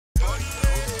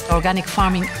Organic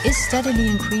farming is steadily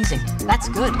increasing. That's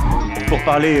good. Pour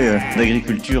parler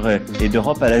d'agriculture et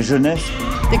d'Europe à la jeunesse.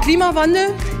 Der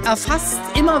Klimawandel erfasst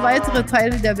immer weitere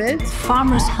Teile der Welt.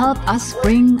 Farmers help us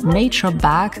bring nature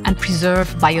back and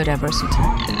preserve biodiversity.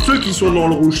 Ceux qui sont dans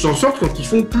le rouge s'en sortent quand ils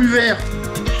font plus vert.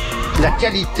 La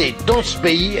qualité dans ce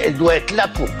pays, elle doit être là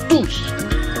pour tous.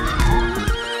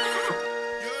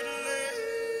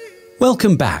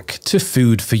 Welcome back to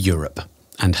Food for Europe.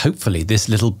 And hopefully this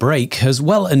little break has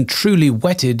well and truly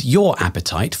whetted your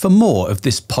appetite for more of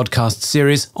this podcast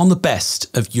series on the best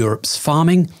of Europe's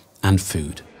farming and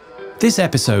food. This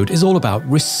episode is all about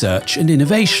research and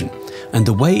innovation and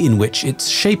the way in which it's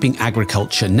shaping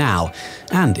agriculture now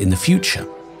and in the future.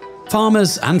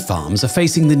 Farmers and farms are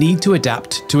facing the need to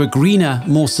adapt to a greener,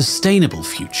 more sustainable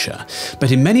future.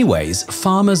 But in many ways,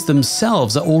 farmers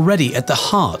themselves are already at the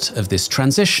heart of this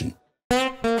transition.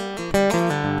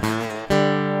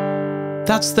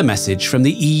 That's the message from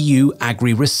the EU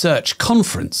AgriResearch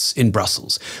Conference in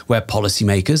Brussels, where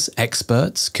policymakers,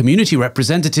 experts, community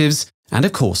representatives, and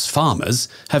of course farmers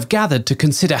have gathered to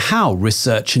consider how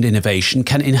research and innovation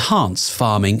can enhance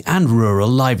farming and rural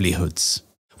livelihoods.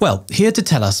 Well, here to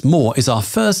tell us more is our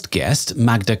first guest,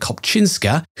 Magda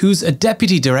Kopczynska, who's a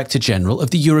Deputy Director General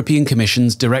of the European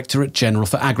Commission's Directorate General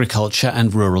for Agriculture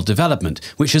and Rural Development,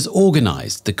 which has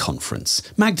organised the conference.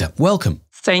 Magda, welcome.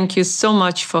 Thank you so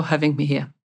much for having me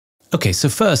here. Okay, so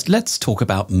first, let's talk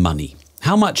about money.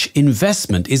 How much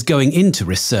investment is going into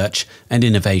research and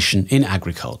innovation in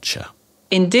agriculture?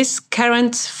 In this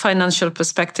current financial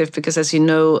perspective, because as you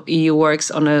know, EU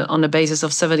works on a basis of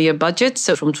 7-year budget,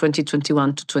 so from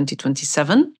 2021 to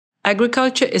 2027,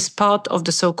 agriculture is part of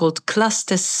the so-called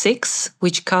Cluster 6,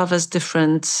 which covers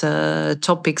different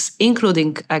topics,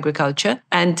 including agriculture.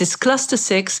 And this Cluster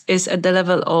 6 is at the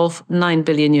level of 9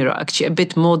 billion euro, actually a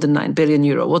bit more than 9 billion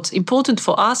euro. What's important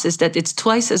for us is that it's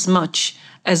twice as much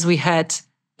as we had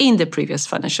in the previous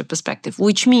financial perspective,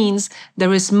 which means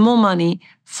there is more money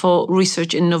for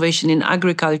research and innovation in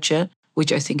agriculture,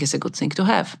 which I think is a good thing to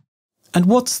have. And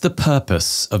what's the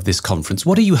purpose of this conference?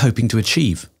 What are you hoping to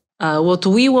achieve? What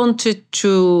we wanted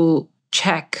to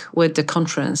check with the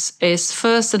conference is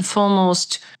first and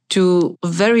foremost to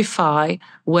verify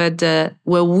where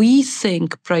we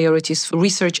think priorities for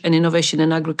research and innovation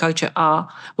in agriculture are,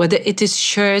 whether it is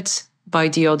shared by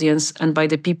the audience and by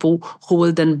the people who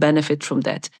will then benefit from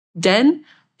that. Then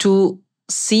to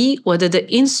see whether the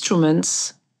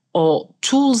instruments or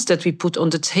tools that we put on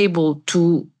the table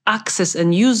to access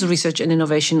and use research and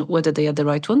innovation, whether they are the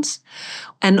right ones,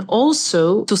 and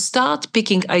also to start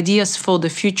picking ideas for the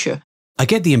future. I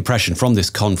get the impression from this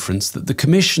conference that the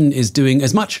Commission is doing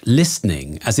as much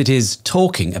listening as it is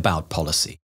talking about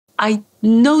policy. I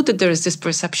know that there is this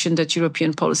perception that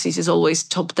European policies is always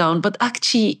top-down, but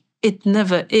actually it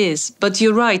never is. But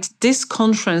you're right, this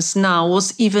conference now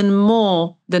was even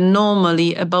more than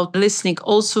normally about listening,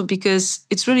 also because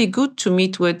it's really good to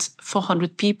meet with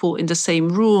 400 people in the same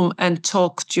room and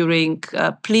talk during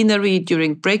plenary,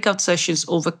 during breakout sessions,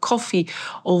 over coffee,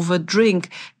 over drink.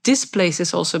 This place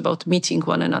is also about meeting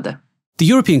one another. The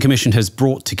European Commission has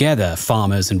brought together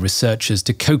farmers and researchers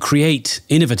to co-create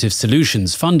innovative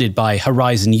solutions funded by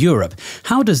Horizon Europe.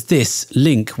 How does this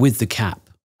link with the CAP?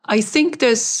 I think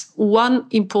there's one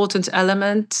important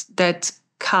element that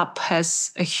CAP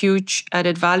has a huge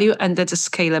added value, and that's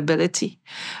scalability.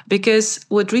 Because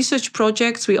with research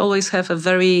projects, we always have a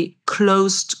very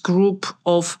closed group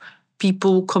of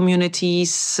people,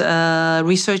 communities,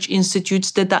 research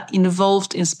institutes that are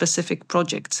involved in specific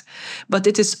projects. But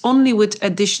it is only with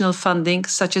additional funding,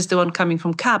 such as the one coming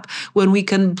from CAP, when we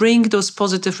can bring those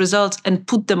positive results and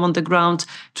put them on the ground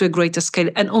to a greater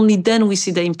scale. And only then we see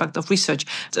the impact of research.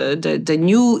 The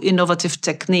new innovative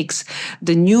techniques,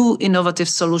 the new innovative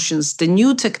solutions, the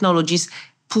new technologies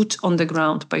put on the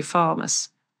ground by farmers.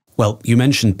 Well, you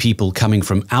mentioned people coming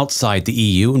from outside the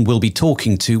EU, and we'll be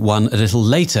talking to one a little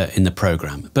later in the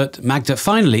programme. But Magda,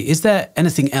 finally, is there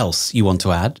anything else you want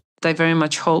to add? I very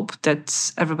much hope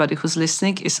that everybody who's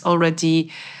listening is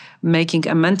already making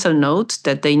a mental note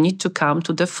that they need to come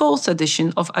to the 4th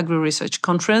edition of AgriResearch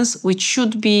Conference, which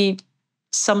should be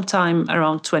sometime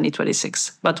around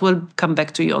 2026. But we'll come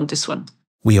back to you on this one.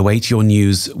 We await your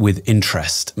news with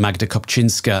interest. Magda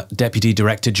Kopczynska, Deputy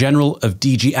Director General of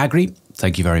DG Agri,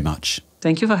 thank you very much.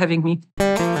 Thank you for having me.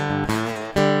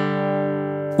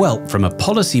 Well, from a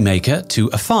policymaker to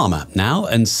a farmer now,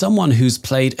 and someone who's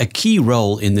played a key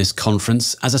role in this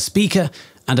conference as a speaker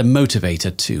and a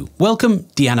motivator too. Welcome,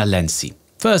 Diana Lenzi.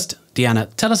 First, Diana,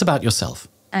 tell us about yourself.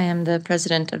 I am the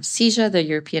president of CISA, the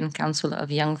European Council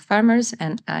of Young Farmers,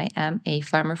 and I am a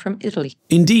farmer from Italy.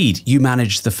 Indeed, you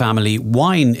manage the family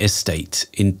wine estate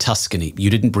in Tuscany. You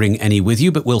didn't bring any with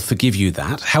you, but we'll forgive you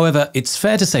that. However, it's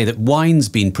fair to say that wine's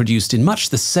been produced in much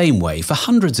the same way for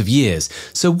hundreds of years.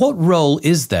 So what role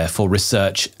is there for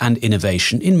research and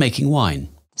innovation in making wine?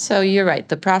 So you're right.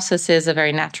 The process is a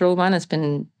very natural one. It's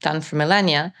been done for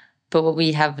millennia. But what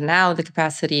we have now the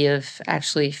capacity of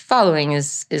actually following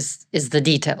is the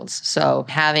details. So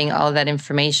having all that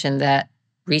information that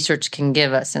research can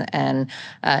give us and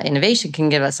innovation can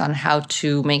give us on how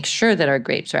to make sure that our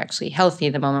grapes are actually healthy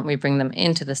the moment we bring them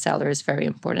into the cellar is very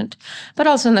important. But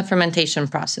also in the fermentation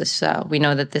process, we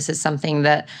know that this is something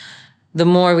that the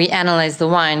more we analyze the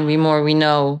wine, the more we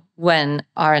know when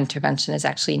our intervention is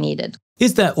actually needed.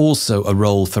 Is there also a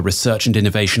role for research and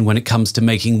innovation when it comes to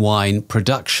making wine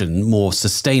production more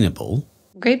sustainable?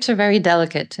 Grapes are very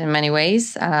delicate in many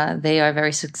ways. They are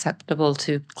very susceptible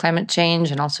to climate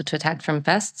change and also to attack from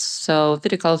pests. So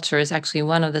viticulture is actually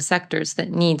one of the sectors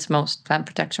that needs most plant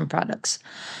protection products.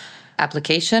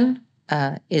 Application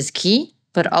is key,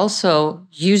 but also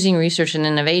using research and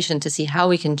innovation to see how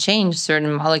we can change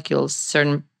certain molecules,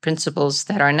 certain principles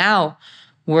that are now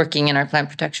working in our plant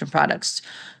protection products,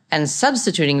 and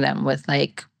substituting them with,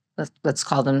 like, let's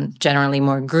call them generally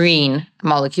more green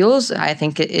molecules, I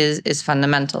think it is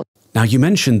fundamental. Now, you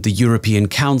mentioned the European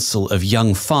Council of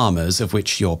Young Farmers, of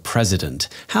which you're president.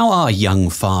 How are young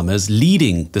farmers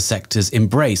leading the sector's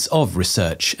embrace of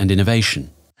research and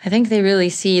innovation? I think they really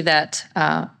see that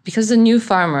because the new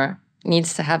farmer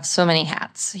needs to have so many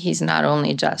hats. He's not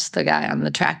only just the guy on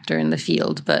the tractor in the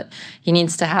field, but he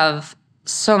needs to have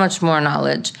so much more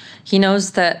knowledge. He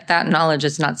knows that that knowledge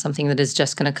is not something that is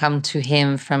just going to come to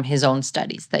him from his own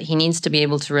studies, that he needs to be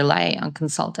able to rely on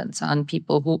consultants, on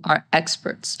people who are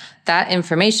experts. That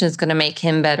information is going to make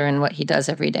him better in what he does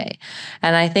every day.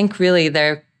 And I think really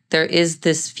there is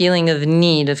this feeling of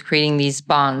need of creating these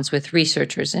bonds with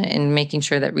researchers and making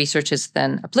sure that research is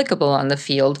then applicable on the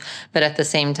field, but at the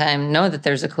same time know that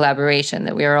there's a collaboration,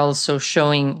 that we are also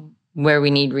showing where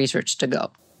we need research to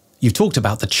go. You've talked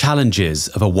about the challenges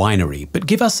of a winery, but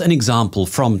give us an example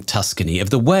from Tuscany of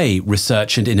the way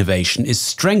research and innovation is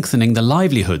strengthening the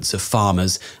livelihoods of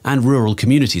farmers and rural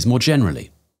communities more generally.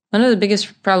 One of the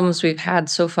biggest problems we've had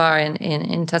so far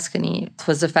in Tuscany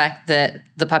was the fact that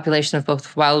the population of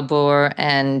both wild boar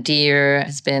and deer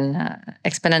has been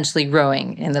exponentially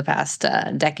growing in the past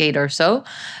decade or so.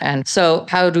 And so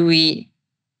how do we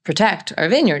protect our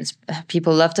vineyards?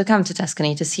 People love to come to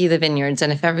Tuscany to see the vineyards,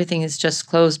 and if everything is just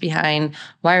closed behind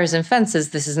wires and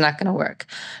fences, this is not going to work.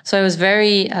 So I was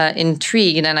very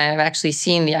intrigued, and I've actually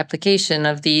seen the application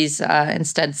of these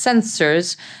instead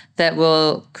sensors that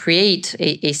will create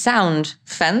a sound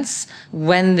fence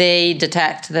when they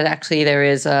detect that actually there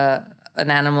is an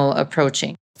animal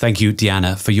approaching. Thank you,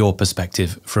 Diana, for your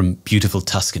perspective from beautiful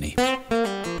Tuscany.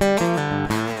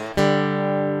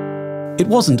 It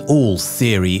wasn't all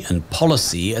theory and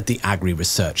policy at the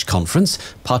AgriResearch Conference.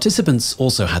 Participants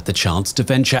also had the chance to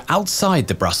venture outside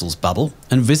the Brussels bubble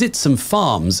and visit some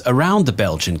farms around the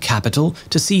Belgian capital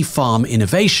to see farm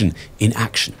innovation in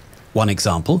action. One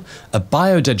example, a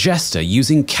biodigester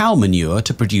using cow manure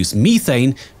to produce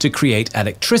methane to create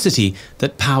electricity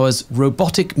that powers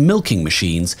robotic milking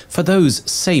machines for those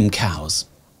same cows.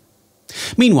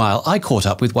 Meanwhile, I caught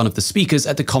up with one of the speakers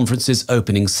at the conference's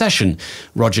opening session,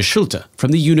 Roger Schulte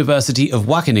from the University of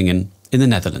Wageningen in the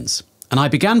Netherlands. And I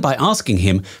began by asking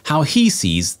him how he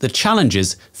sees the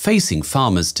challenges facing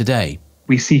farmers today.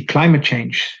 We see climate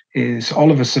change is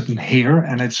all of a sudden here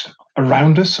and it's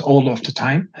around us all of the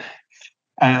time.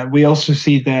 We also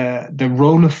see the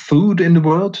role of food in the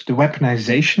world, the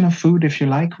weaponization of food, if you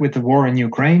like, with the war in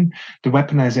Ukraine, the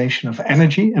weaponization of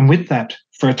energy, and with that,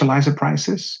 fertilizer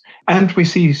prices. And we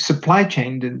see supply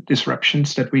chain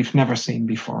disruptions that we've never seen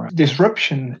before.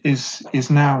 Disruption is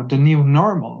now the new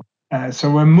normal.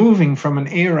 So we're moving from an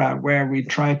era where we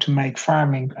try to make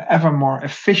farming ever more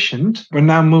efficient. We're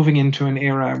now moving into an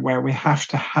era where we have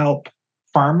to help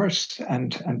farmers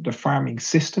and the farming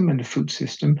system and the food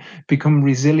system become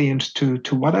resilient to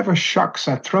whatever shocks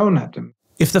are thrown at them.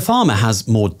 If the farmer has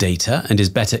more data and is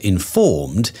better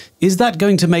informed, is that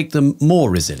going to make them more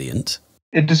resilient?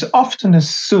 It is often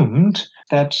assumed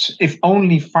that if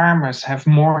only farmers have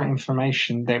more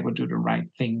information, they would do the right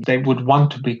thing. They would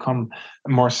want to become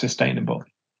more sustainable.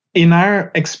 In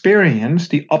our experience,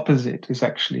 the opposite is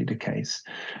actually the case.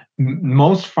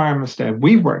 Most farmers that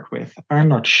we work with are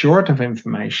not short of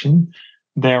information.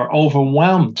 They're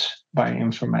overwhelmed by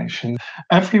information.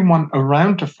 Everyone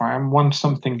around the farm wants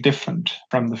something different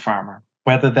from the farmer,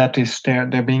 whether that is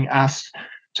they're being asked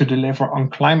to deliver on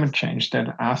climate change.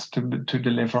 They're asked to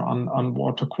deliver on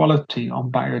water quality,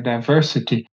 on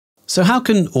biodiversity. So how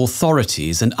can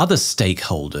authorities and other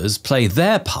stakeholders play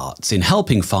their parts in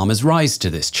helping farmers rise to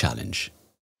this challenge?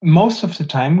 Most of the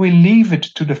time, we leave it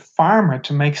to the farmer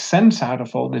to make sense out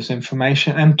of all this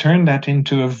information and turn that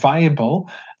into a viable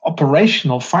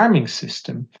operational farming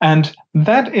system. And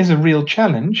that is a real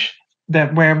challenge,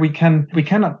 that where we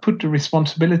cannot put the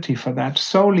responsibility for that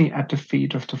solely at the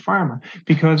feet of the farmer,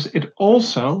 because it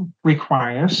also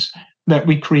requires that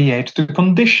we create the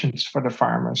conditions for the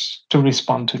farmers to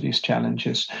respond to these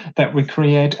challenges, that we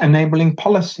create enabling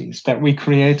policies, that we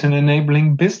create an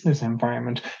enabling business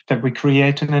environment, that we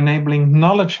create an enabling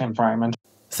knowledge environment.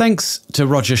 Thanks to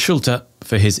Roger Schulte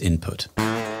for his input.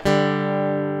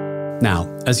 Now,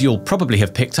 as you'll probably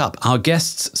have picked up, our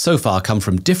guests so far come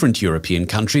from different European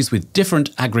countries with different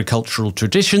agricultural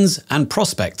traditions and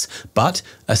prospects, but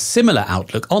a similar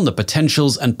outlook on the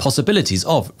potentials and possibilities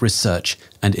of research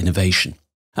and innovation.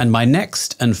 And my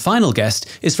next and final guest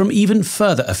is from even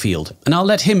further afield, and I'll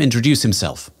let him introduce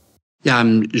himself. Yeah,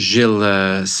 I'm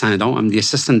Gilles Saint-Don. I'm the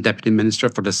Assistant Deputy Minister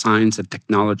for the Science and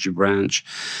Technology Branch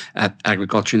at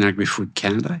Agriculture and Agri-Food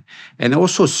Canada, and I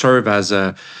also serve as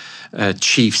a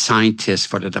Chief Scientist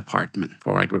for the department,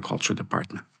 for Agriculture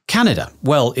Department. Canada,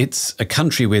 well, it's a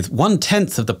country with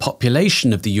 1/10 of the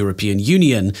population of the European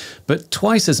Union, but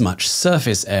twice as much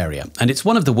surface area, and it's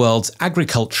one of the world's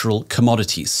agricultural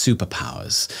commodity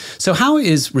superpowers. So how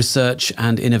is research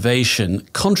and innovation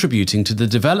contributing to the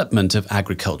development of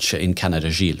agriculture in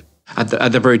Canada, Gilles?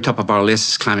 At the very top of our list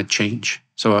is climate change.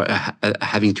 So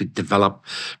having to develop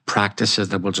practices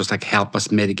that will just help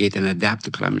us mitigate and adapt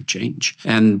to climate change.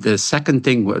 And the second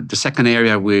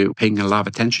area we're paying a lot of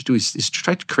attention to is to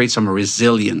try to create some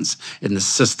resilience in the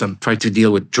system, try to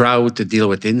deal with drought, to deal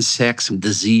with insects and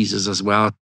diseases as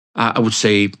well. I would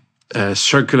say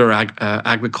circular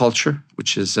agriculture,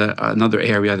 which is another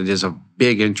area that is of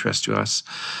big interest to us.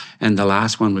 And the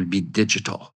last one would be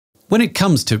digital. When it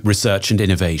comes to research and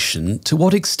innovation, to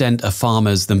what extent are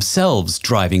farmers themselves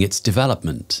driving its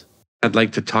development? I'd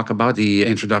like to talk about the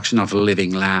introduction of a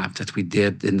living lab that we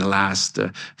did in the last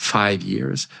 5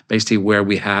 years, basically where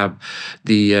we have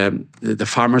the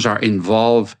farmers are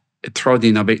involved throughout the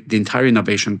entire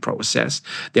innovation process.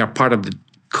 They are part of the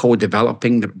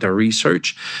co-developing the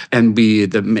research, and the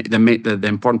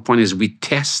important point is we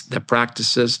test the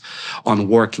practices on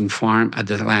working farm at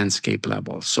the landscape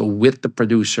level, so with the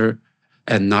producer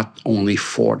and not only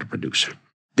for the producer.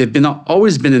 They've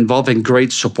always been involved in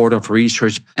great support of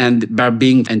research and by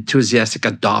being enthusiastic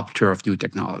adopter of new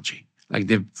technology.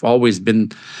 They've always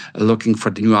been looking for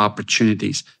the new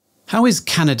opportunities. How is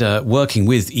Canada working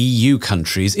with EU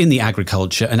countries in the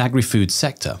agriculture and agri-food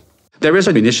sector? There is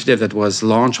an initiative that was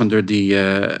launched under the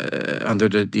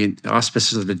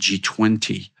auspices of the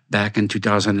G20 back in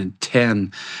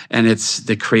 2010, and it's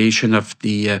the creation of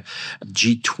the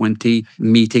G20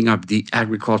 meeting of the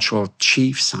agricultural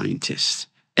chief scientists.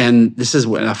 And this is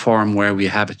a forum where we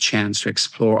have a chance to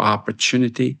explore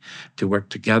opportunity to work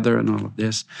together and all of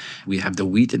this. We have the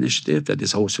wheat initiative that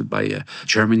is hosted by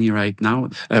Germany right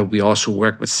now. We also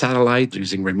work with satellite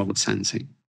using remote sensing.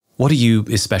 What are you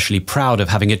especially proud of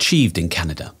having achieved in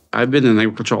Canada? I've been in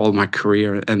agriculture all my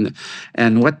career,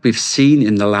 and what we've seen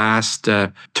in the last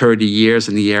 30 years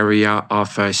in the area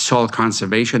of soil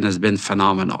conservation has been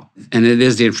phenomenal. And it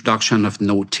is the introduction of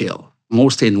no-till,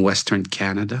 mostly in Western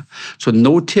Canada. So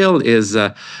no-till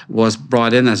was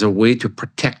brought in as a way to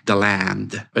protect the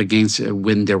land against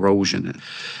wind erosion.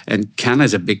 And Canada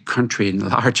is a big country and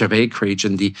large of acreage,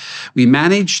 and we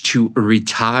managed to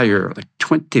retire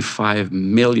 25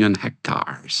 million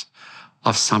hectares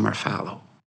of summer fallow.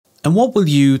 And what will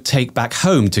you take back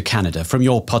home to Canada from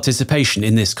your participation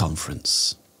in this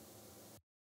conference?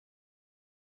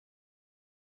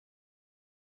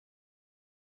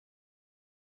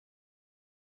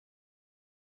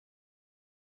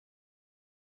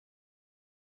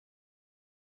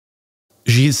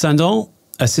 Gilles Saint-Don,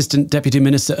 Assistant Deputy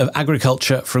Minister of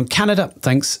Agriculture from Canada,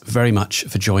 thanks very much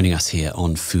for joining us here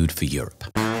on Food for Europe.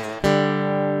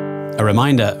 A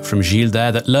reminder from Gilles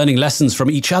there that learning lessons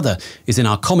from each other is in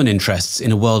our common interests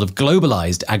in a world of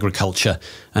globalized agriculture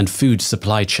and food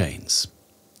supply chains.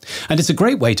 And it's a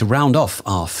great way to round off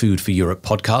our Food for Europe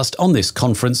podcast on this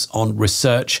conference on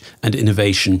research and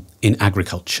innovation in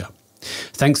agriculture.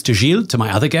 Thanks to Gilles, to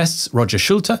my other guests, Roger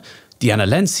Schulte, Diana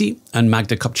Lenzi and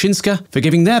Magda Kopczynska, for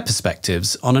giving their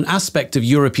perspectives on an aspect of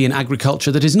European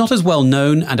agriculture that is not as well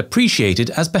known and appreciated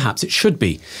as perhaps it should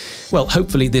be. Well,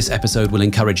 hopefully this episode will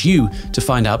encourage you to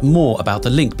find out more about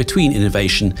the link between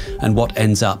innovation and what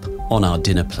ends up on our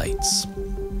dinner plates.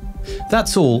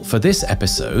 That's all for this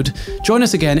episode. Join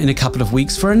us again in a couple of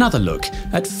weeks for another look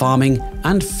at farming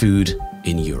and food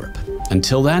in Europe.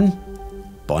 Until then,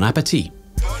 bon appétit.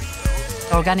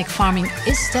 Organic farming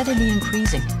is steadily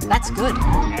increasing. That's good.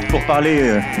 Pour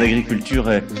parler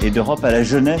d'agriculture et d'Europe à la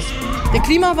jeunesse. Der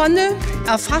Klimawandel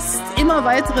erfasst immer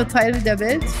weitere Teile der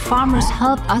Welt. Farmers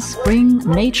help us bring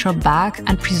nature back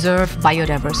and preserve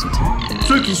biodiversity.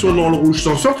 Ceux qui sont dans le rouge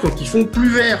s'en sortent quand ils font plus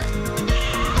vert.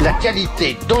 La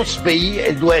qualité dans ce pays,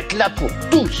 elle doit être là pour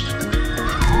tous.